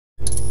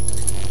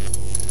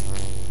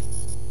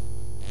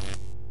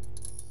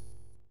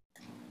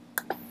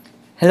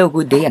Hello,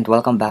 good day and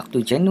welcome back to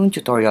Genknown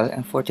tutorial,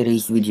 and for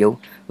today's video,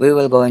 we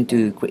will going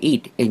to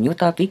create a new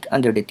topic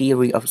under the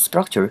theory of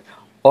structure,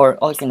 or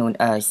also known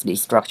as the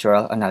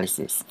structural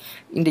analysis.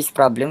 In this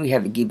problem, we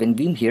have a given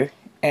beam here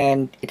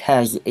and it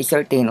has a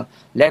certain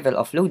level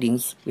of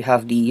loadings. We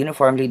have the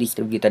uniformly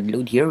distributed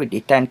load here with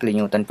a 10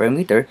 kN per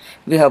meter.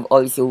 We have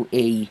also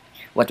a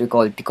what we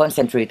call the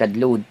concentrated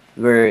load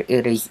where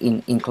it is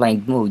in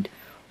inclined mode,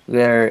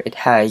 where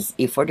it has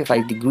a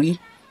 45-degree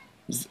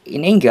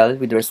in angle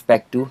with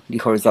respect to the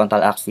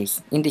horizontal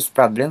axis. In this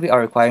problem, we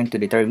are required to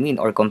determine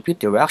or compute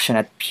the reaction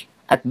at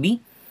B,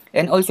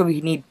 and also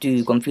we need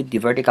to compute the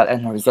vertical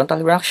and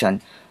horizontal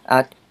reaction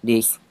at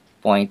this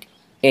point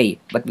A.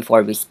 But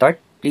before we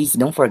start, please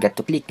don't forget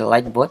to click the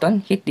like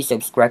button, hit the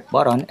subscribe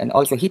button, and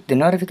also hit the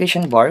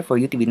notification bar for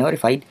you to be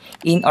notified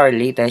in our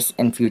latest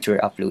and future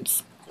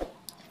uploads.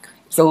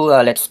 So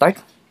let's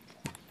start.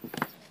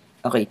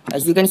 Okay,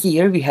 as you can see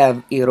here, we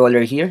have a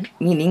roller here,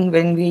 meaning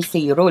when we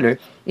say roller,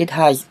 it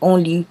has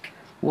only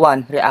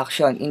one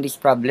reaction. In this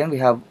problem, we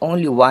have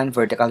only one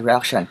vertical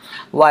reaction,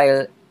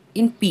 while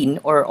in pin,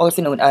 or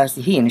also known as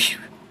hinge,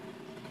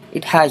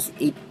 it has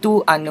a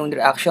two unknown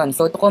reactions.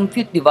 So to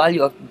compute the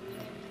value of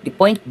the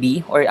point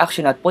B, or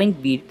reaction at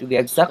point B to be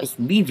exact is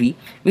BV,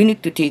 we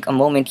need to take a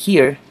moment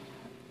here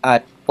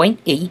at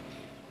point A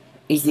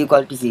is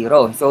equal to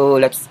 0. So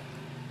let's,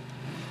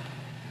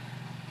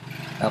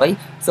 okay,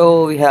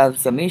 so we have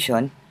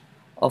summation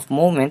of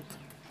moment,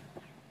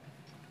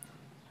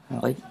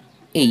 okay,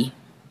 A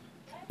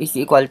is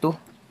equal to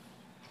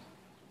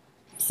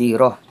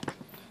 0.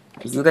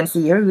 As you can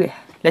see here,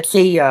 let's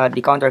say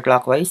the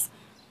counterclockwise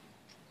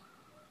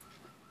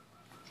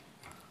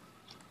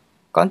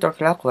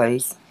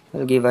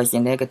will give us a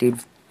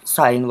negative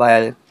sign,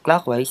 while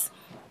clockwise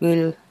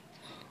will,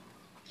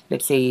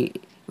 let's say,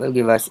 will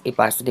give us a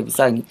positive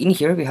sign. In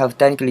here, we have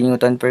 10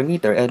 kN per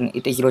meter and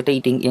it is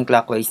rotating in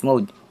clockwise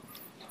mode.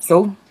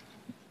 So,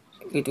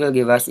 it will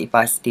give us a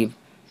positive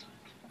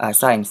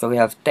sign. So, we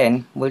have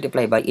 10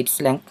 multiplied by its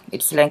length.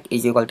 Its length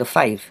is equal to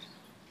 5.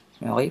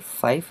 Okay,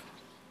 5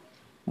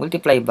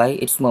 multiplied by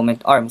its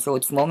moment arm. So,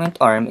 its moment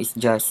arm is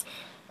just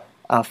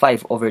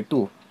 5 over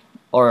 2,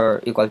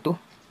 or equal to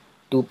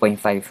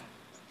 2.5.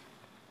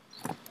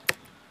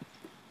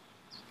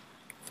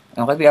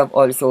 Okay, we have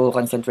also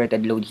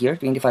concentrated load here,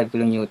 25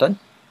 kN.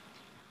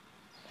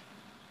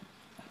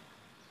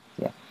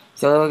 Yeah.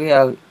 So we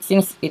have,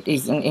 since it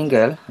is in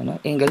angle,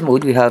 angle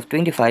mode, we have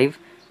 25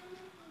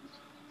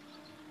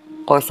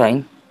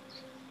 cosine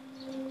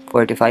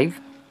 45.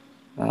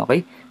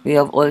 Okay. We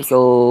have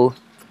also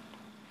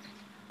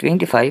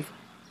 25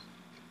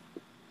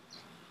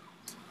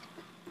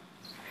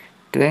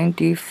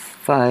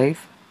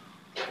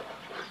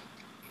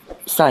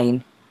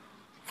 sine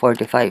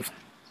 45.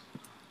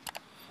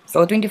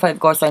 So 25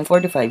 cosine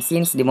 45,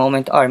 since the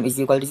moment arm is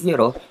equal to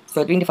 0,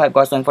 so 25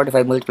 cosine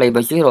 45 multiplied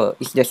by 0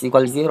 is just equal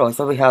to 0.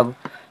 So we have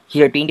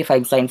here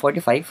 25 sine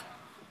 45.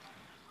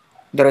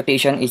 The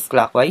rotation is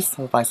clockwise,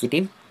 so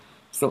positive.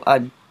 So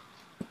add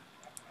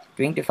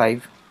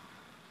 25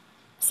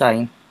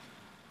 sine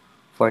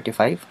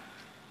 45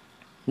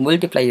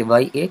 multiplied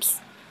by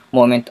its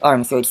moment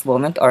arm. So its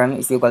moment arm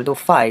is equal to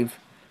 5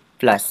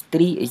 plus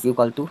 3 is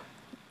equal to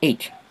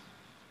 8.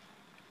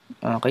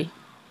 Okay.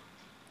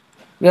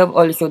 We have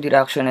also the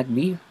reaction at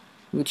B,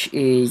 which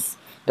is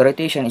the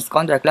rotation is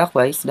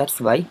counterclockwise.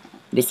 That's why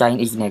the sign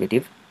is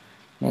negative.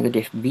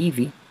 Negative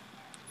BV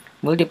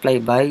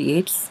multiplied by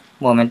its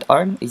moment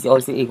arm is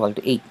also equal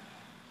to 8.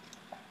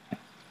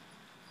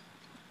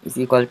 Is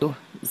equal to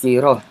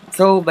 0.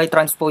 So by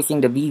transposing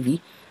the BV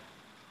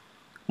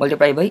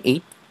multiplied by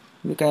 8,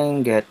 we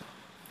can get,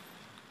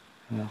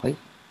 okay,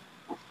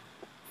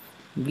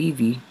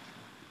 BV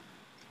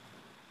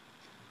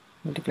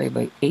multiplied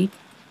by 8,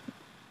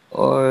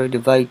 or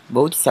divide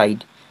both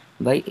sides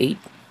by 8.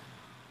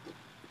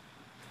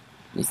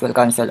 This will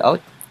cancel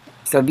out.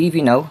 So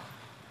BV now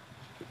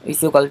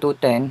is equal to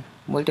 10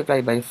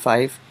 multiplied by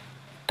 5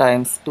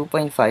 times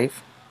 2.5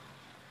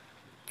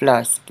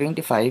 plus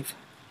 25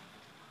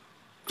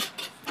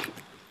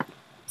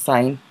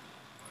 sine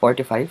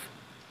 45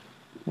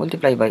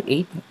 multiplied by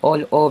 8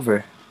 all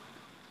over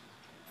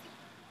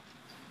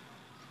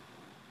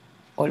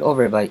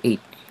by 8.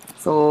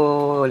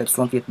 So let's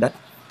compute that.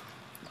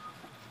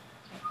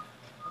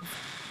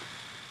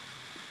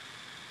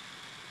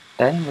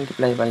 10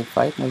 multiplied by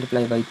 5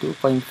 multiplied by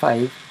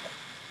 2.5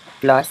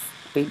 plus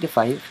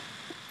 25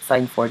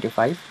 sine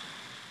 45,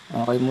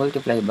 okay,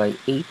 multiplied by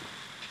 8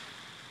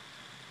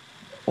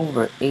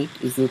 over 8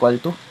 is equal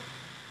to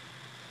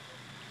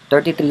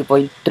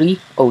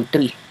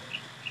 33.303.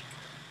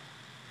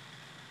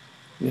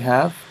 We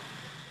have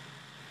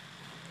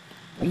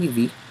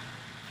BV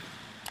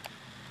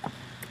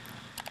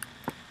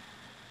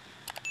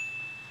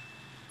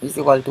is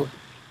equal to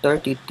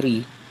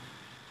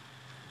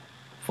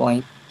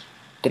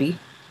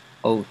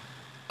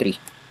 33.303.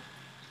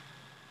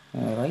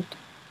 Alright.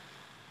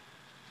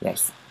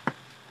 Yes.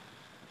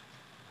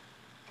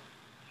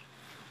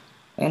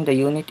 And the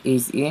unit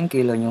is in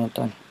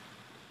kilonewton.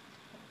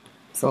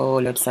 So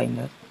let's sign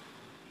that.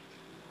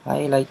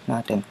 highlight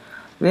natin.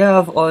 We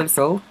have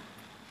also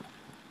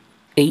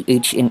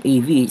AH and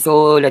AV.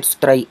 So, let's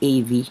try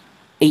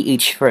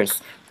AH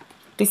first.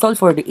 To solve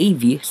for the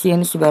AV,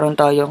 since meron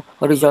tayong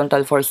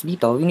horizontal force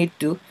dito, we need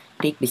to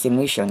take the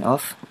summation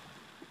of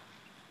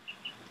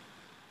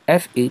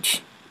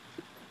FH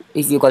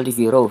is equal to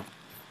 0.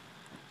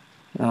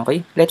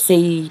 Okay, let's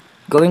say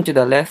going to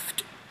the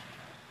left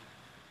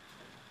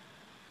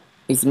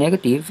is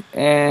negative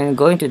and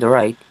going to the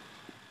right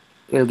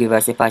will give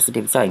us a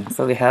positive sign.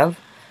 So we have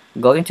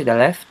going to the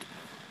left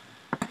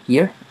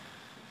here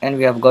and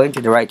we have going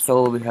to the right.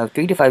 So we have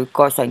 25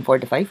 cosine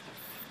 45.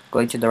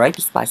 Going to the right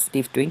is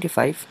positive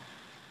 25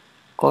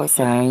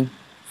 cosine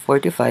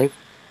 45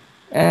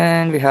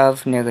 and we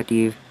have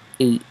negative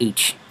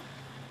AH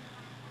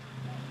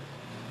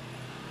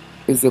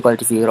is equal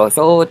to 0.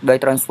 So by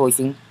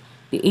transposing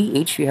the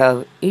AH, we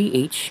have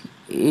AH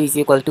is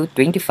equal to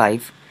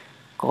 25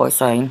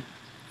 cosine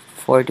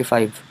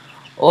 45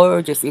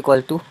 or just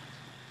equal to,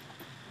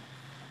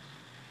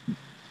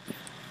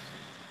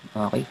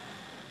 okay,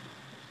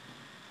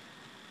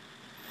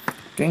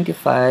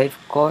 25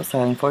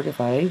 cosine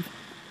 45,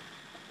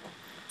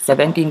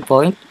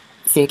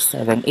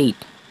 17.678.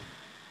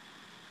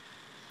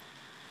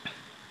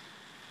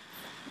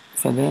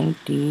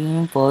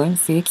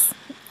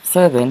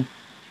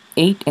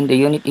 17.678 and the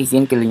unit is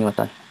in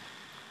kilonewton.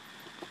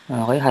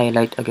 Okay,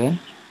 highlight again.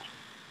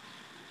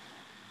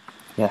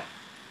 Yeah.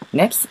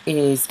 Next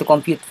is to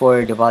compute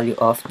for the value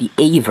of the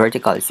A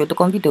vertical. So to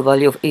compute the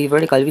value of A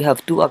vertical, we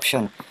have two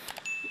options.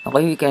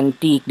 Okay, we can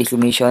take the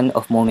summation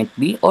of moment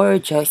B or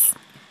just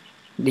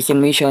the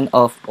summation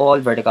of all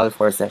vertical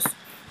forces.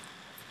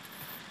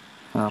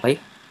 Okay.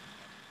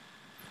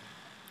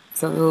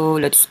 So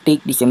let's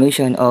take the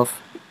summation of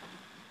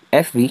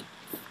FV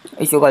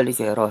is equal to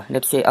 0.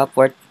 Let's say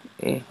upward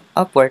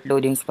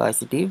loading is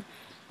positive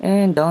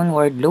and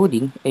downward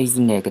loading is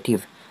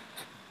negative.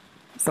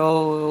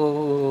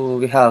 So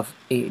we have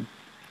a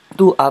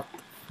two up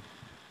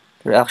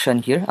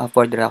reaction here,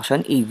 upward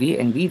reaction AV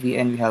and VV,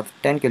 and we have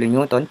 10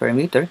 kilonewton per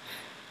meter,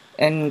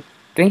 and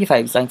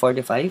 25 sine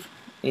 45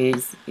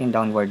 is in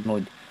downward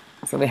mode.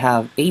 So we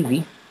have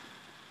AV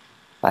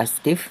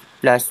positive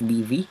plus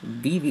BV.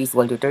 BV is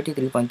equal to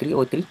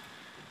 33.303,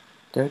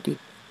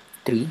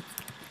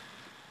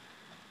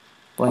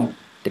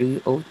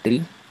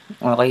 33.303,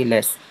 okay,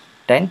 less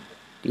 10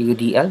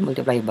 UDL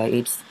multiplied by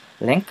its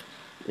length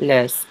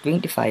less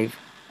 25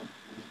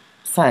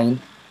 sine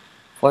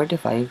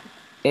 45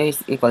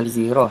 is equal to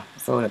 0.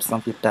 So let's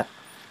compute that.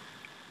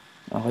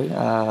 Okay,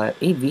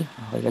 AB,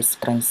 okay, let's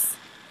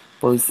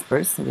transpose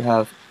first. We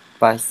have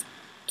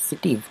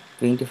positive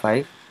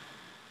 25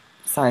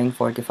 sine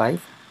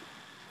 45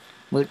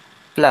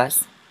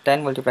 plus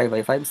 10 multiplied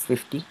by 5 is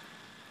 50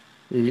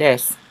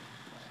 less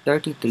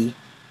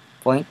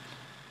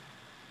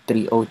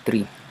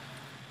 33.303.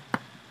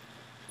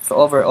 So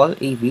overall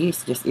AB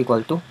is just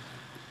equal to,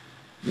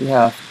 we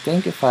have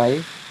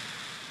 25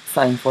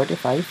 sine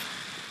 45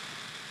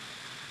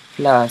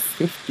 plus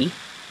 50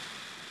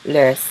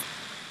 less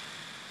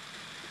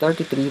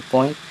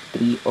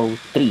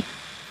 33.303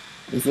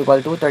 is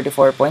equal to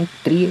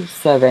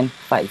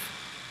 34.375.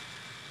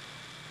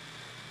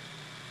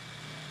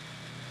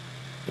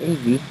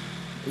 AV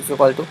is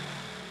equal to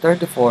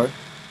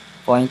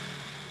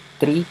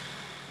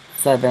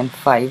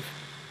 34.375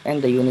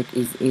 and the unit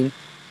is in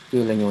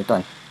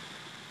kilonewton.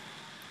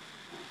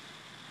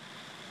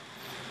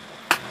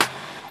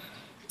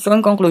 So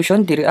in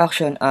conclusion, the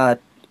reaction at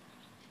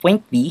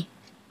point B,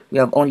 we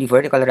have only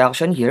vertical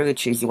reaction here,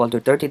 which is equal to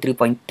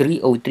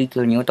 33.303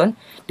 kilonewton.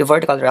 The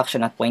vertical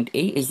reaction at point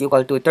A is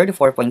equal to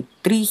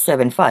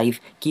 34.375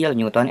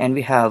 kilonewton, and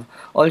we have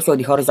also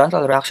the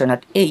horizontal reaction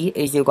at A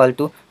is equal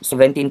to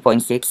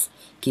 17.6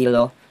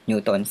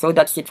 kilonewton. So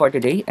that's it for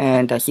today,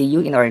 and see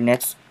you in our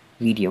next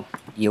video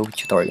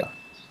tutorial.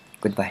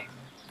 Goodbye.